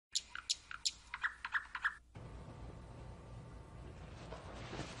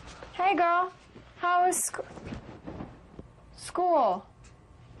Hey girl, how was school?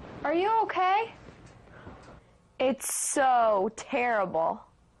 Are you okay? It's so terrible.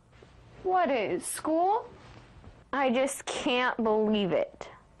 What is, school? I just can't believe it.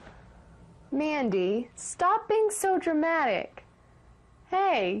 Mandy, stop being so dramatic.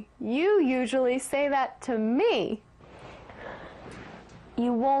 Hey, you usually say that to me.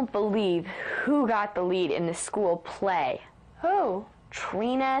 You won't believe who got the lead in the school play. Who?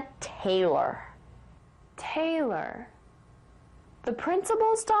 Trina Taylor. Taylor. The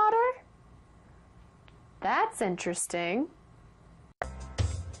principal's daughter? That's interesting.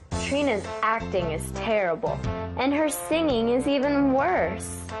 Trina's acting is terrible, and her singing is even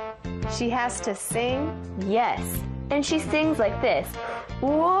worse. She has to sing? Yes, and she sings like this.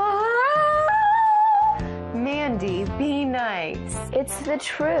 Whoa! Mandy, be nice. It's the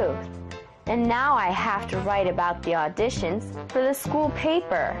truth. And now I have to write about the auditions for the school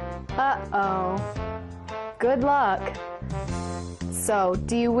paper. Uh-oh. Good luck. So,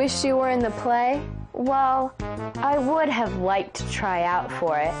 do you wish you were in the play? Well, I would have liked to try out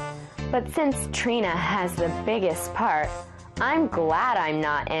for it, but since Trina has the biggest part, I'm glad I'm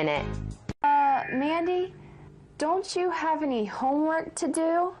not in it. Mandy, don't you have any homework to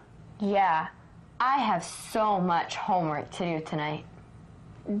do? Yeah, I have so much homework to do tonight.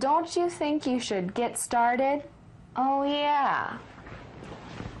 Don't you think you should get started? Oh, yeah.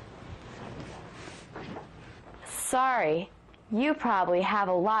 Sorry, you probably have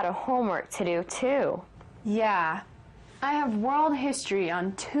a lot of homework to do, too. Yeah, I have world history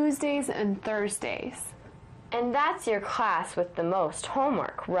on Tuesdays and Thursdays. And that's your class with the most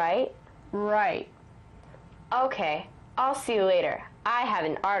homework, right? Right. Okay, I'll see you later. I have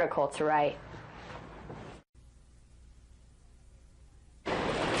an article to write.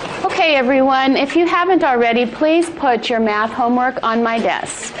 Okay, everyone, if you haven't already, please put your math homework on my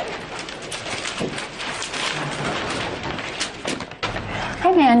desk.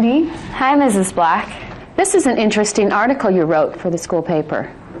 Hi, Mandy. Hi, Mrs. Black. This is an interesting article you wrote for the school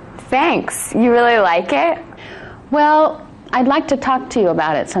paper. Thanks. You really like it? Well, I'd like to talk to you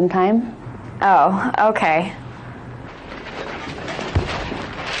about it sometime. Oh, okay.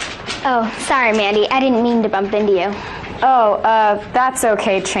 Oh, sorry, Mandy. I didn't mean to bump into you. Oh, that's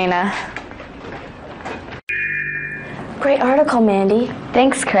okay, Trina. Great article, Mandy.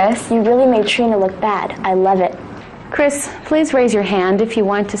 Thanks, Chris. You really made Trina look bad. I love it. Chris, please raise your hand if you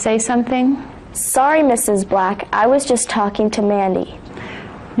want to say something. Sorry, Mrs. Black. I was just talking to Mandy.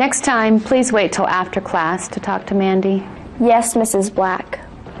 Next time, please wait till after class to talk to Mandy. Yes, Mrs. Black.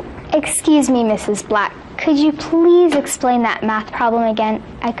 Excuse me, Mrs. Black. Could you please explain that math problem again?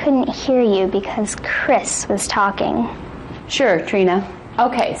 I couldn't hear you because Chris was talking. Sure, Trina.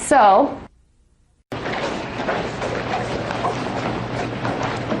 Okay, so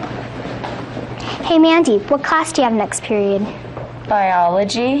Hey, Mandy, what class do you have next period?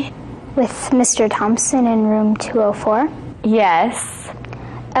 Biology? With Mr. Thompson in room 204? Yes.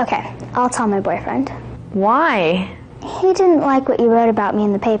 Okay, I'll tell my boyfriend. Why? He didn't like what you wrote about me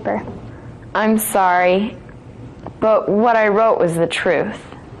in the paper. I'm sorry, but what I wrote was the truth.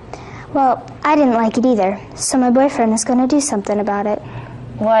 Well, I didn't like it either, so my boyfriend is going to do something about it.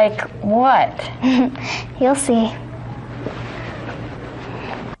 Like what? You'll see.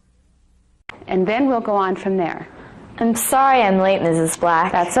 and then we'll go on from there. I'm sorry I'm late, Mrs.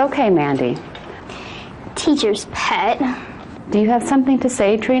 Black. That's okay, Mandy. Teacher's pet. Do you have something to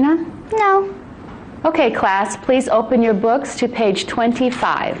say, Trina? No. Okay, class, please open your books to page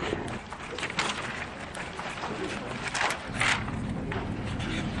 25.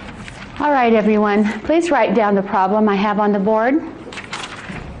 All right, everyone, please write down the problem I have on the board.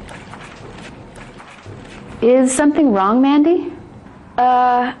 Is something wrong, Mandy?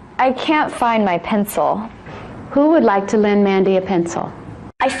 I can't find my pencil. Who would like to lend Mandy a pencil?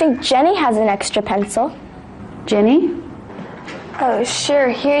 I think Jenny has an extra pencil. Jenny? Oh, sure.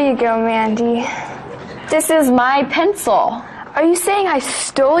 Here you go, Mandy. This is my pencil. Are you saying I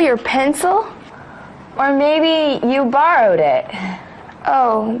stole your pencil? Or maybe you borrowed it.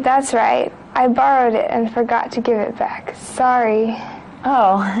 Oh, that's right. I borrowed it and forgot to give it back. Sorry.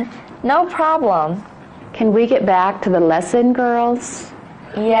 Oh, no problem. Can we get back to the lesson, girls?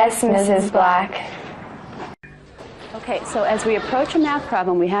 Yes, Mrs. Black. Okay, so as we approach a math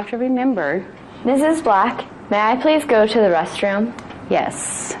problem, we have to remember... Mrs. Black, may I please go to the restroom?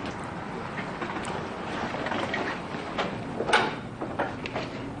 Yes.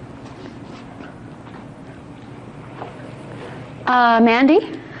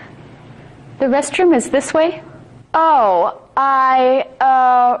 Mandy? The restroom is this way? Oh, I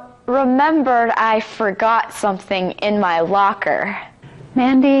remembered I forgot something in my locker.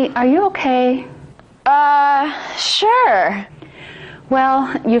 Mandy, are you okay? Sure.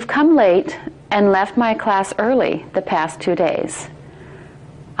 Well, you've come late and left my class early the past 2 days.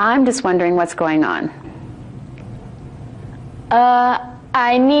 I'm just wondering what's going on.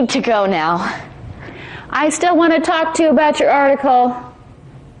 I need to go now. I still want to talk to you about your article.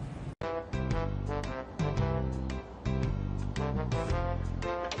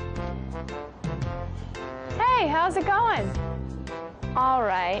 Hey, how's it going? All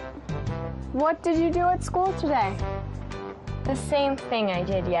right. What did you do at school today? The same thing I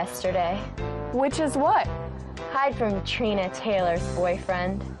did yesterday. Which is what? Hide from Trina Taylor's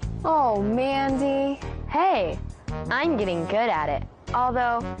boyfriend. Oh, Mandy. Hey, I'm getting good at it.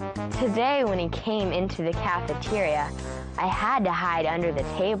 Although, today when he came into the cafeteria, I had to hide under the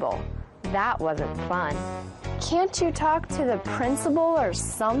table. That wasn't fun. Can't you talk to the principal or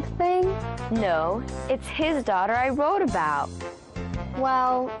something? No, it's his daughter I wrote about.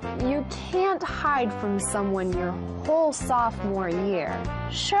 Well, you can't hide from someone your whole sophomore year.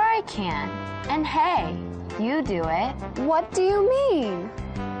 Sure I can. And hey, you do it. What do you mean?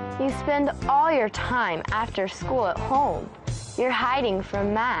 You spend all your time after school at home. You're hiding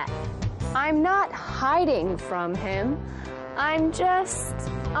from Matt. I'm not hiding from him. I'm just,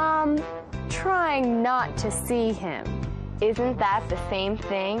 trying not to see him. Isn't that the same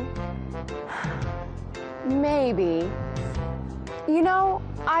thing? Maybe. You know,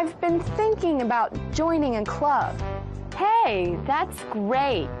 I've been thinking about joining a club. Hey, that's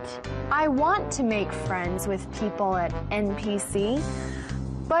great. I want to make friends with people at NPC,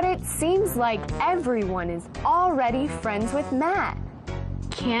 but it seems like everyone is already friends with Matt.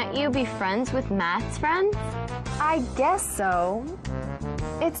 Can't you be friends with Matt's friends? I guess so.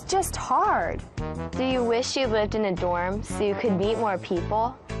 It's just hard. Do you wish you lived in a dorm so you could meet more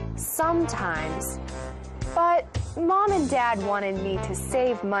people? Sometimes. But Mom and Dad wanted me to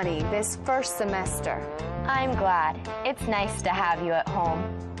save money this first semester. I'm glad. It's nice to have you at home.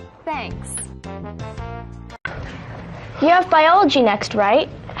 Thanks. You have biology next, right?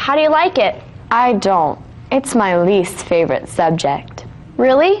 How do you like it? I don't. It's my least favorite subject.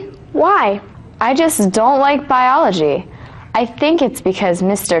 Really? Why? I just don't like biology. I think it's because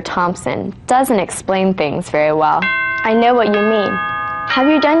Mr. Thompson doesn't explain things very well. I know what you mean. Have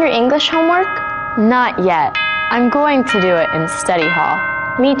you done your English homework? Not yet. I'm going to do it in study hall.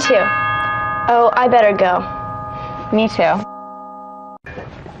 Me too. Oh, I better go. Me too.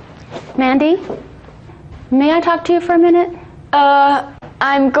 Mandy, may I talk to you for a minute?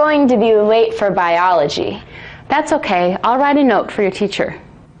 I'm going to be late for biology. That's okay. I'll write a note for your teacher.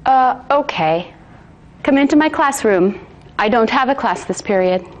 Okay. Come into my classroom. I don't have a class this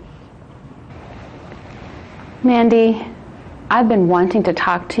period. Mandy, I've been wanting to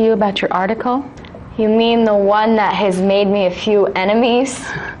talk to you about your article. You mean the one that has made me a few enemies?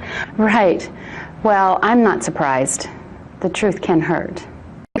 Right. Well, I'm not surprised. The truth can hurt.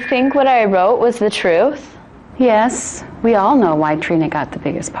 You think what I wrote was the truth? Yes, we all know why Trina got the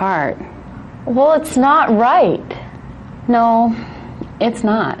biggest part. Well, it's not right. No, it's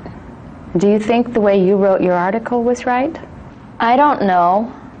not. Do you think the way you wrote your article was right? I don't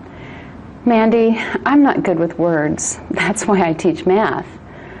know. Mandy, I'm not good with words. That's why I teach math.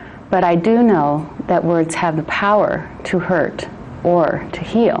 But I do know that words have the power to hurt or to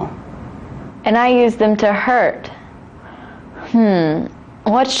heal. And I use them to hurt.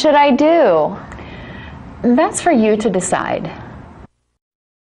 What should I do? That's for you to decide.